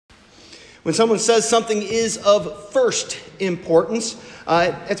When someone says something is of first importance,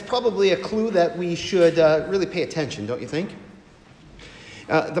 it's probably a clue that we should really pay attention, don't you think?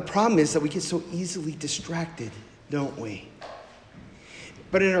 The problem is that we get so easily distracted, don't we?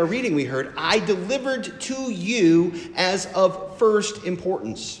 But in our reading we heard, I delivered to you as of first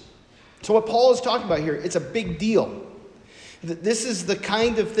importance. So what Paul is talking about here, it's a big deal. This is the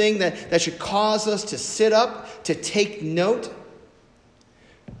kind of thing that should cause us to sit up, to take note.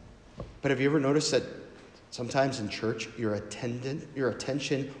 But have you ever noticed that sometimes in church your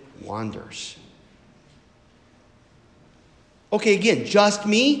attention wanders? Okay, again, just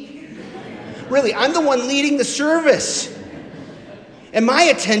me? Really, I'm the one leading the service. And my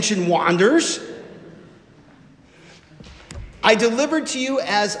attention wanders. I delivered to you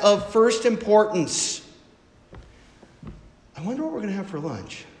as of first importance. I wonder what we're going to have for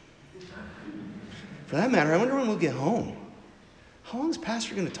lunch. For that matter, I wonder when we'll get home. How long is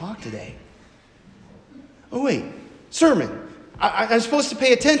Pastor going to talk today? Oh, wait. Sermon. I'm supposed to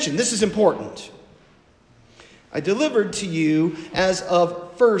pay attention. This is important. I delivered to you as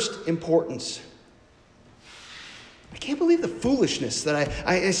of first importance. I can't believe the foolishness that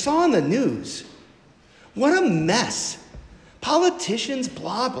I saw in the news. What a mess. Politicians,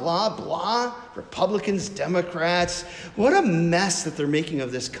 blah, blah, blah. Republicans, Democrats. What a mess that they're making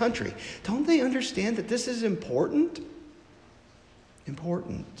of this country. Don't they understand that this is important?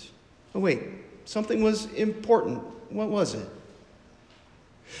 Important. Oh, wait. Something was important. What was it?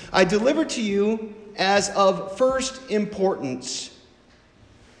 I delivered to you as of first importance.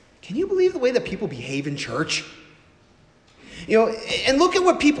 Can you believe the way that people behave in church? And look at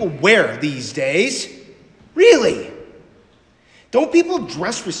what people wear these days. Really? Don't people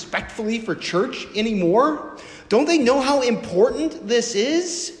dress respectfully for church anymore? Don't they know how important this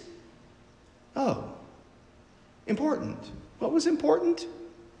is? Oh, important. What was important?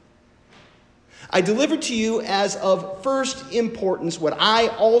 I delivered to you as of first importance what I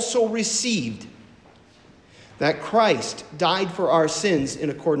also received, that Christ died for our sins in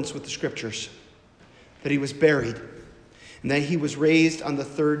accordance with the Scriptures, that he was buried, and that he was raised on the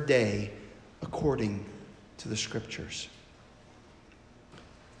third day according to the Scriptures.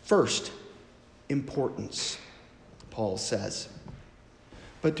 First importance, Paul says.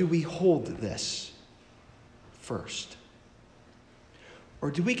 But do we hold this first?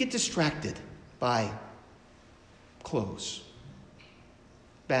 Or do we get distracted by clothes,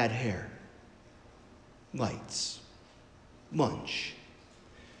 bad hair, lights, lunch,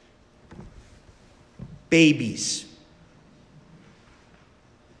 babies?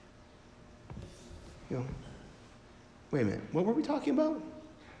 Wait a minute, what were we talking about?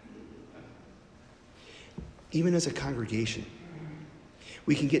 Even as a congregation,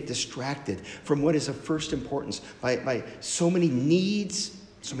 we can get distracted from what is of first importance by so many needs,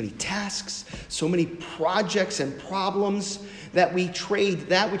 so many tasks, so many projects and problems that we trade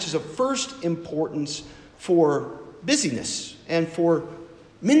that which is of first importance for busyness and for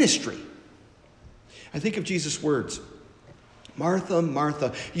ministry. I think of Jesus' words, Martha,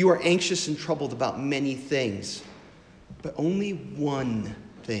 Martha, you are anxious and troubled about many things, but only one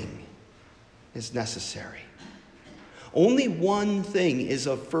thing is necessary. Only one thing is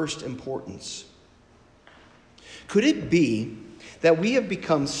of first importance. Could it be that we have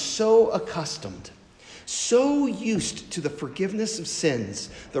become so accustomed, so used to the forgiveness of sins,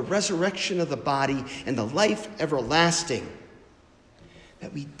 the resurrection of the body, and the life everlasting,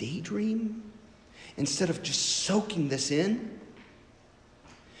 that we daydream instead of just soaking this in?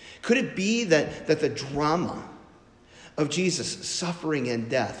 Could it be that the drama of Jesus' suffering and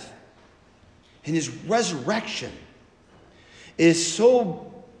death and his resurrection is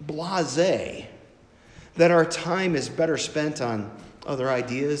so blasé that our time is better spent on other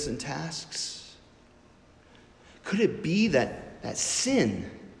ideas and tasks? Could it be that sin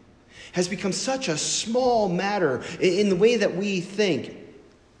has become such a small matter in the way that we think,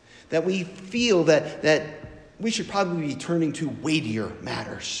 that we feel that we should probably be turning to weightier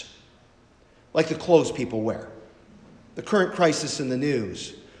matters, like the clothes people wear, the current crisis in the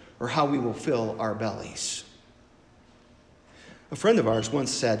news, or how we will fill our bellies? A friend of ours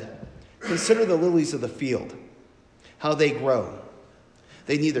once said, consider the lilies of the field, how they grow.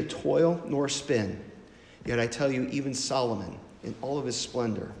 They neither toil nor spin. Yet I tell you, even Solomon, in all of his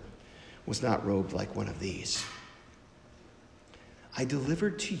splendor, was not robed like one of these. I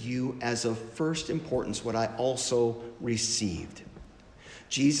delivered to you as of first importance what I also received.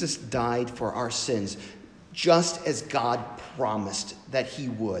 Jesus died for our sins, just as God promised that he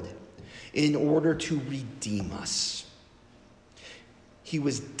would, in order to redeem us. He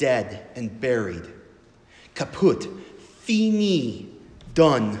was dead and buried. Kaput, fini,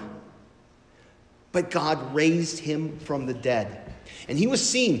 done. but God raised him from the dead. And he was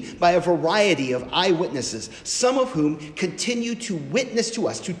seen by a variety of eyewitnesses, some of whom continue to witness to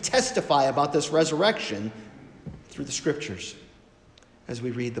us, to testify about this resurrection through the scriptures as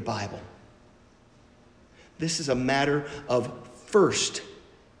we read the Bible. This is a matter of first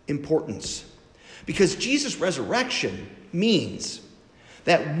importance, because Jesus' resurrection means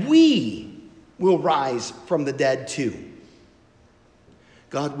that we will rise from the dead too.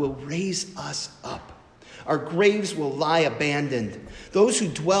 God will raise us up. Our graves will lie abandoned. Those who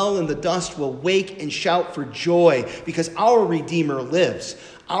dwell in the dust will wake and shout for joy, because our Redeemer lives.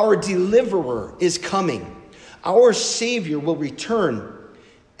 Our Deliverer is coming. Our Savior will return,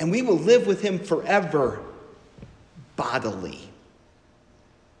 and we will live with him forever, bodily.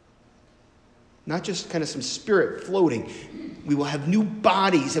 Not just kind of some spirit floating. We will have new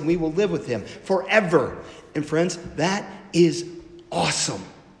bodies, and we will live with him forever. And friends, that is awesome.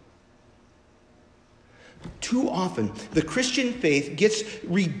 Too often, the Christian faith gets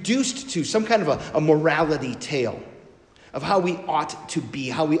reduced to some kind of a morality tale of how we ought to be,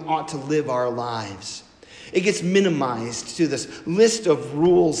 how we ought to live our lives. It gets minimized to this list of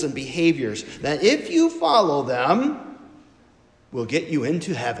rules and behaviors that if you follow them, will get you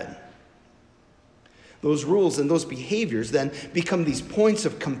into heaven. Those rules and those behaviors then become these points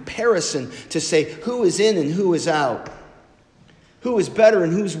of comparison to say who is in and who is out, who is better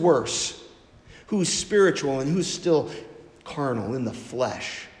and who's worse, who's spiritual and who's still carnal in the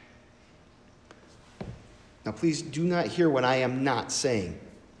flesh. Now, please do not hear what I am not saying.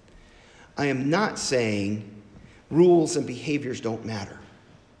 I am not saying rules and behaviors don't matter.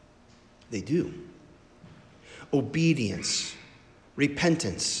 They do. Obedience,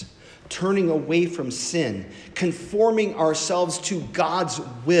 repentance, turning away from sin, conforming ourselves to God's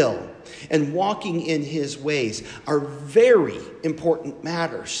will, and walking in his ways are very important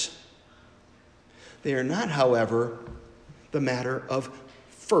matters. They are not, however, the matter of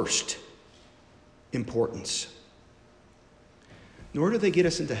first importance. Nor do they get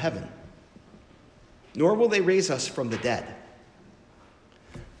us into heaven. Nor will they raise us from the dead.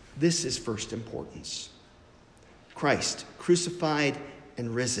 This is first importance. Christ, crucified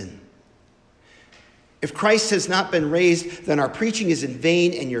and risen. If Christ has not been raised, then our preaching is in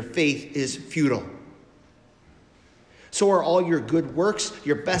vain and your faith is futile. So are all your good works,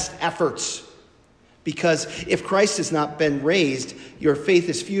 your best efforts. Because if Christ has not been raised, your faith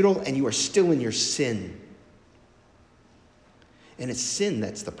is futile and you are still in your sin. And it's sin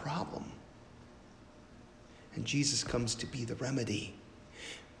that's the problem. And Jesus comes to be the remedy.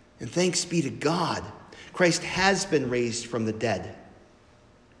 And thanks be to God, Christ has been raised from the dead.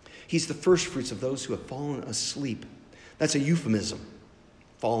 He's the first fruits of those who have fallen asleep. That's a euphemism,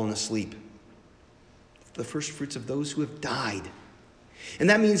 fallen asleep. The first fruits of those who have died. And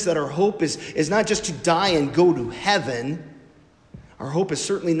that means that our hope is not just to die and go to heaven. Our hope is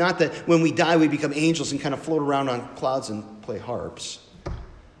certainly not that when we die we become angels and kind of float around on clouds and play harps.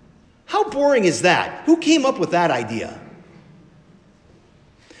 How boring is that? Who came up with that idea?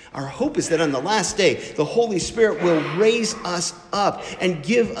 Our hope is that on the last day, the Holy Spirit will raise us up and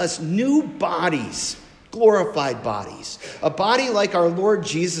give us new bodies, glorified bodies. A body like our Lord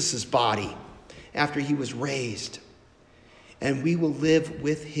Jesus' body after he was raised. And we will live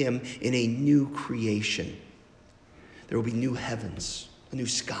with him in a new creation. There will be new heavens, a new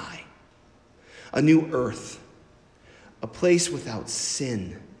sky, a new earth, a place without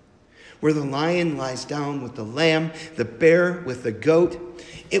sin, where the lion lies down with the lamb, the bear with the goat.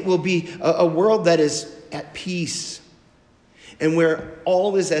 It will be a world that is at peace and where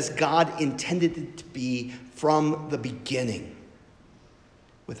all is as God intended it to be from the beginning.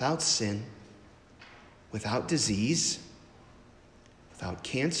 Without sin, without disease, without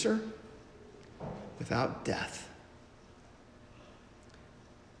cancer, without death.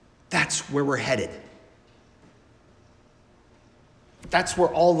 That's where we're headed. That's where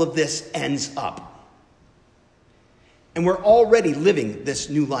all of this ends up. And we're already living this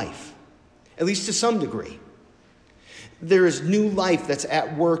new life, at least to some degree. There is new life that's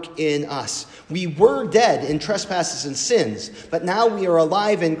at work in us. We were dead in trespasses and sins, but now we are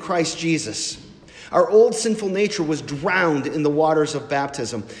alive in Christ Jesus. Our old sinful nature was drowned in the waters of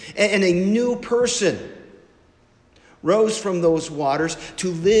baptism, and a new person rose from those waters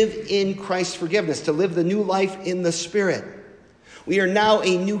to live in Christ's forgiveness, to live the new life in the Spirit. We are now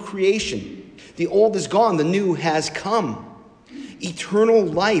a new creation. The old is gone, the new has come. Eternal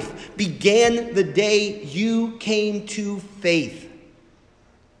life began the day you came to faith.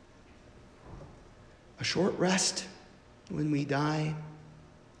 A short rest when we die,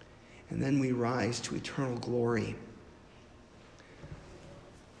 and then we rise to eternal glory.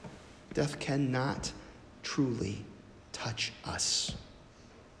 death cannot truly touch us,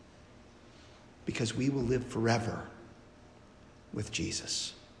 because we will live forever with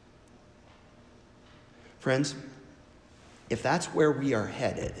Jesus. Friends, if that's where we are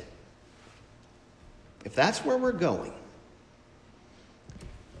headed, if that's where we're going,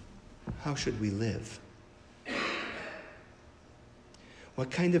 how should we live?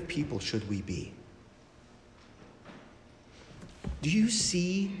 What kind of people should we be? Do you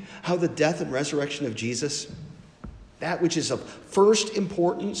see how the death and resurrection of Jesus, that which is of first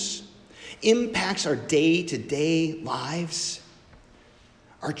importance, impacts our day-to-day lives,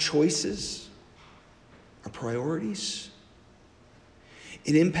 our choices, our priorities?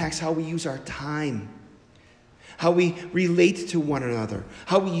 It impacts how we use our time, how we relate to one another,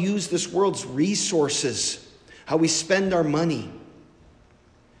 how we use this world's resources, how we spend our money.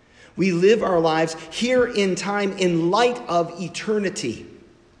 We live our lives here in time in light of eternity.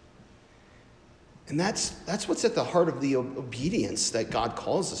 And that's what's at the heart of the obedience that God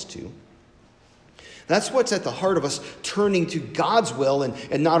calls us to. That's what's at the heart of us turning to God's will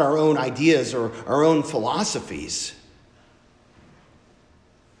and not our own ideas or our own philosophies.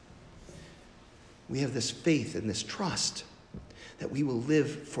 We have this faith and this trust that we will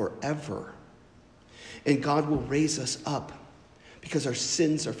live forever. And God will raise us up because our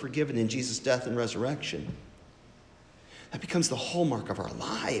sins are forgiven in Jesus' death and resurrection. That becomes the hallmark of our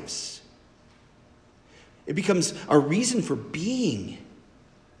lives. It becomes our reason for being.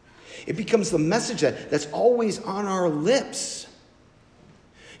 It becomes the message that's always on our lips.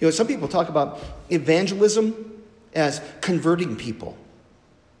 You know, some people talk about evangelism as converting people.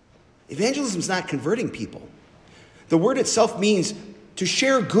 Evangelism is not converting people. The word itself means to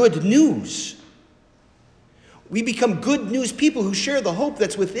share good news. We become good news people who share the hope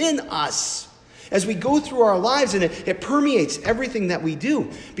that's within us as we go through our lives, and it permeates everything that we do,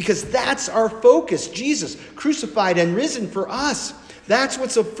 because that's our focus. Jesus crucified and risen for us. That's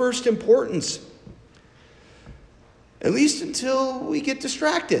what's of first importance, at least until we get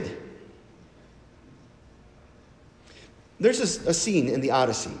distracted. There's a scene in the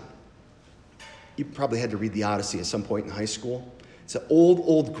Odyssey. You probably had to read the Odyssey at some point in high school. It's an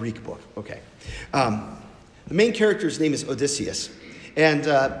old Greek book. Okay. The main character's name is Odysseus. And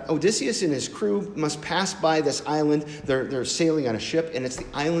Odysseus and his crew must pass by this island. They're sailing on a ship, and it's the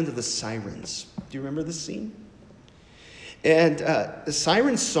island of the Sirens. Do you remember this scene? And the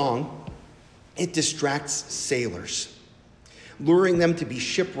Sirens' song, it distracts sailors, luring them to be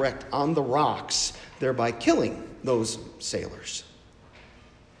shipwrecked on the rocks, thereby killing those sailors.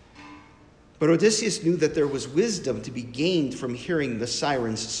 But Odysseus knew that there was wisdom to be gained from hearing the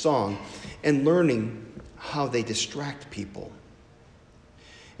Sirens' song and learning how they distract people.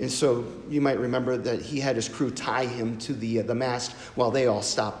 And so you might remember that he had his crew tie him to the mast while they all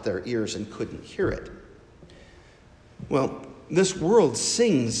stopped their ears and couldn't hear it. Well, this world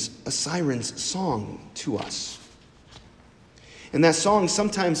sings a siren's song to us. And that song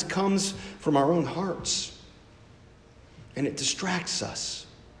sometimes comes from our own hearts. And it distracts us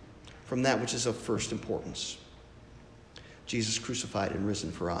from that which is of first importance. Jesus crucified and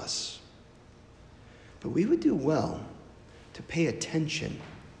risen for us. But we would do well to pay attention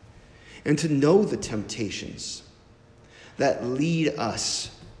and to know the temptations that lead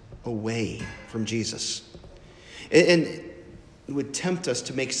us away from Jesus. And it would tempt us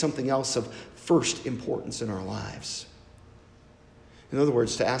to make something else of first importance in our lives. In other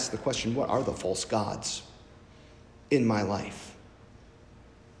words, to ask the question, what are the false gods in my life?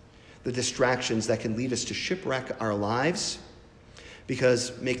 The distractions that can lead us to shipwreck our lives.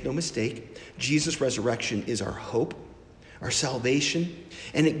 Because, make no mistake, Jesus' resurrection is our hope, our salvation,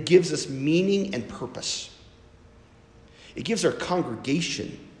 and it gives us meaning and purpose. It gives our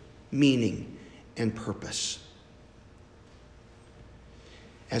congregation meaning and purpose.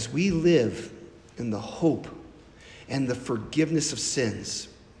 As we live in the hope and the forgiveness of sins,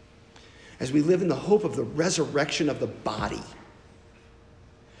 as we live in the hope of the resurrection of the body,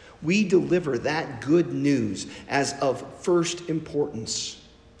 we deliver that good news as of first importance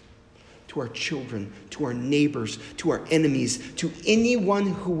to our children, to our neighbors, to our enemies, to anyone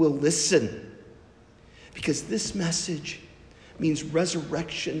who will listen. Because this message means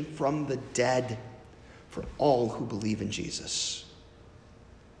resurrection from the dead for all who believe in Jesus.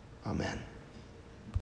 Amen.